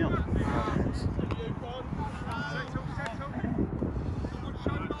 it puts me off.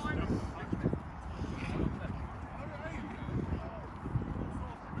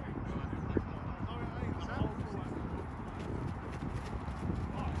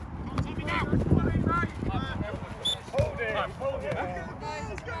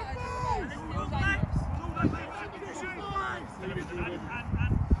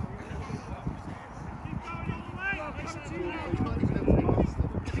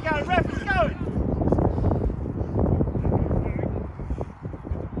 Is he going, ref? Is he going?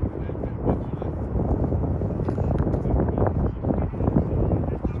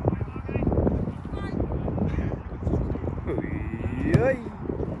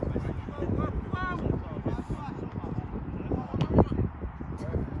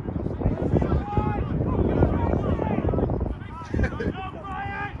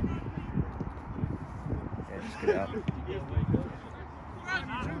 Just get it up.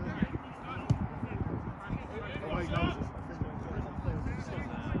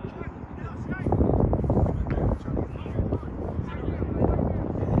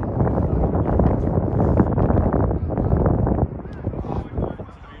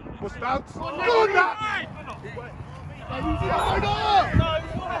 What's bounce? Good, Matt!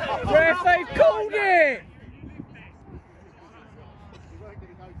 Ref, they've called it!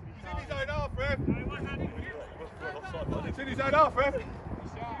 It's in his own half, ref. It's in his own half, ref.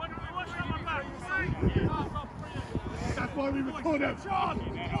 That's why we record him.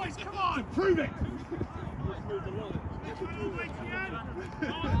 Boys, come on! To prove it.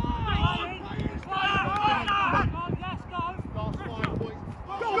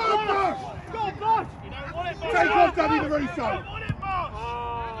 Take off Danny DeRusso!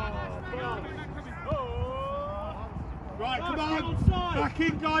 Right, come on! Back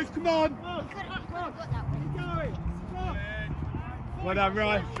in, guys, come on! Well done,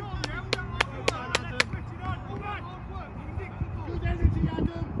 Ryan. Good energy,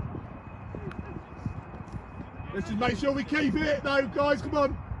 Adam. Let's just make sure we keep it, though, guys, come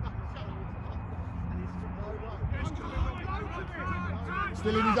on!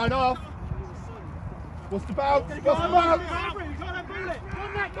 Still in his own half. What's the bounce? What's the bounce?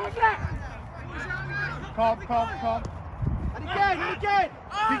 Calm. And again!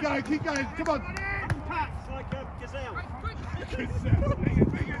 Keep going, come on. Impacts like a gazelle.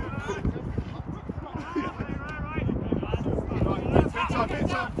 Get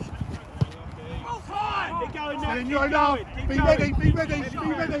top. Keep going now. Stay in your own half. Be ready.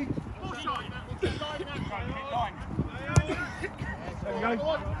 There we go.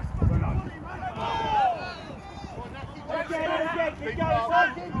 Again, keep going, son.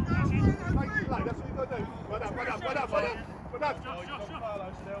 That's what you've got to do. Well done.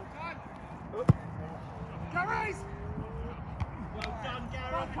 Gareth! Well done,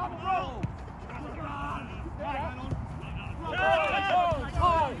 Gareth. Come on!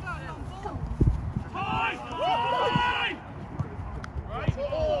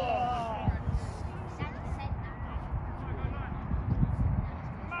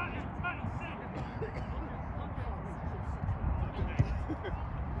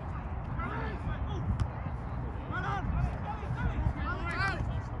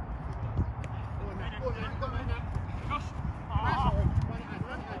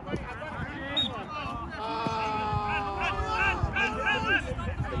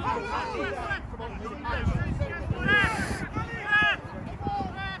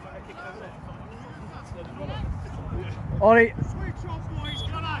 Ollie!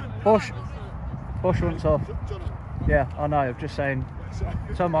 Bush! Bush wants off. Yeah, I know, I'm just saying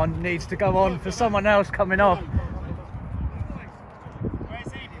someone needs to go on for someone else coming off.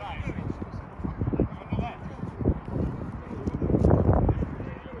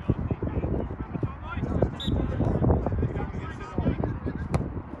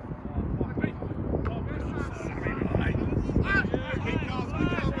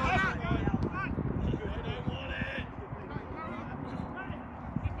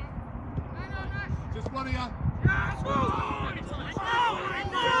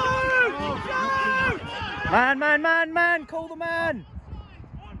 Man, call the man!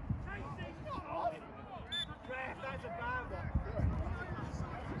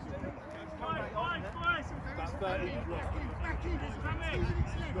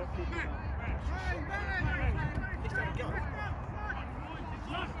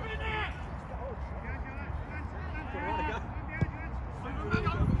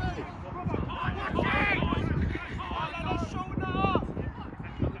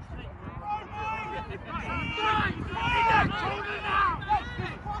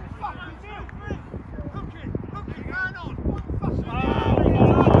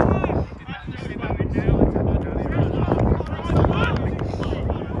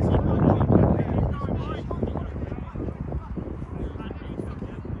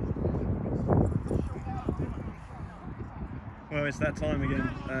 Well, it's that time again,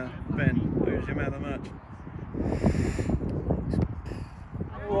 Ben. Who's your man of the match?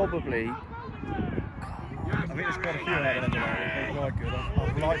 Probably. I think there's quite a few out there today. They're quite good.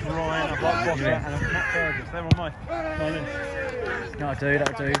 I've liked Ryan, I've liked Bossa, and Matt Burgess. They're on my list.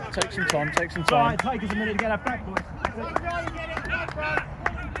 That'll do. Take some time, take some time. Right, take us a minute to get our back, boys.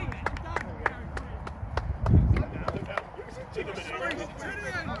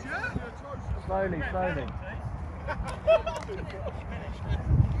 Slowly.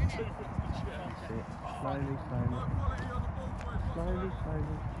 Slowly,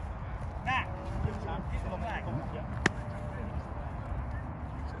 slowly.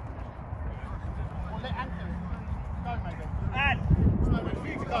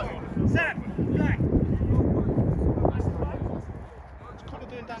 Sam, Black.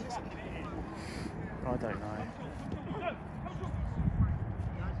 I don't know.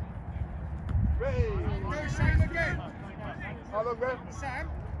 No, same again. Sam,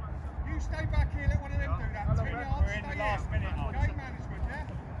 you stay back here, let one of them do that. 10 yards, stay here. Game management.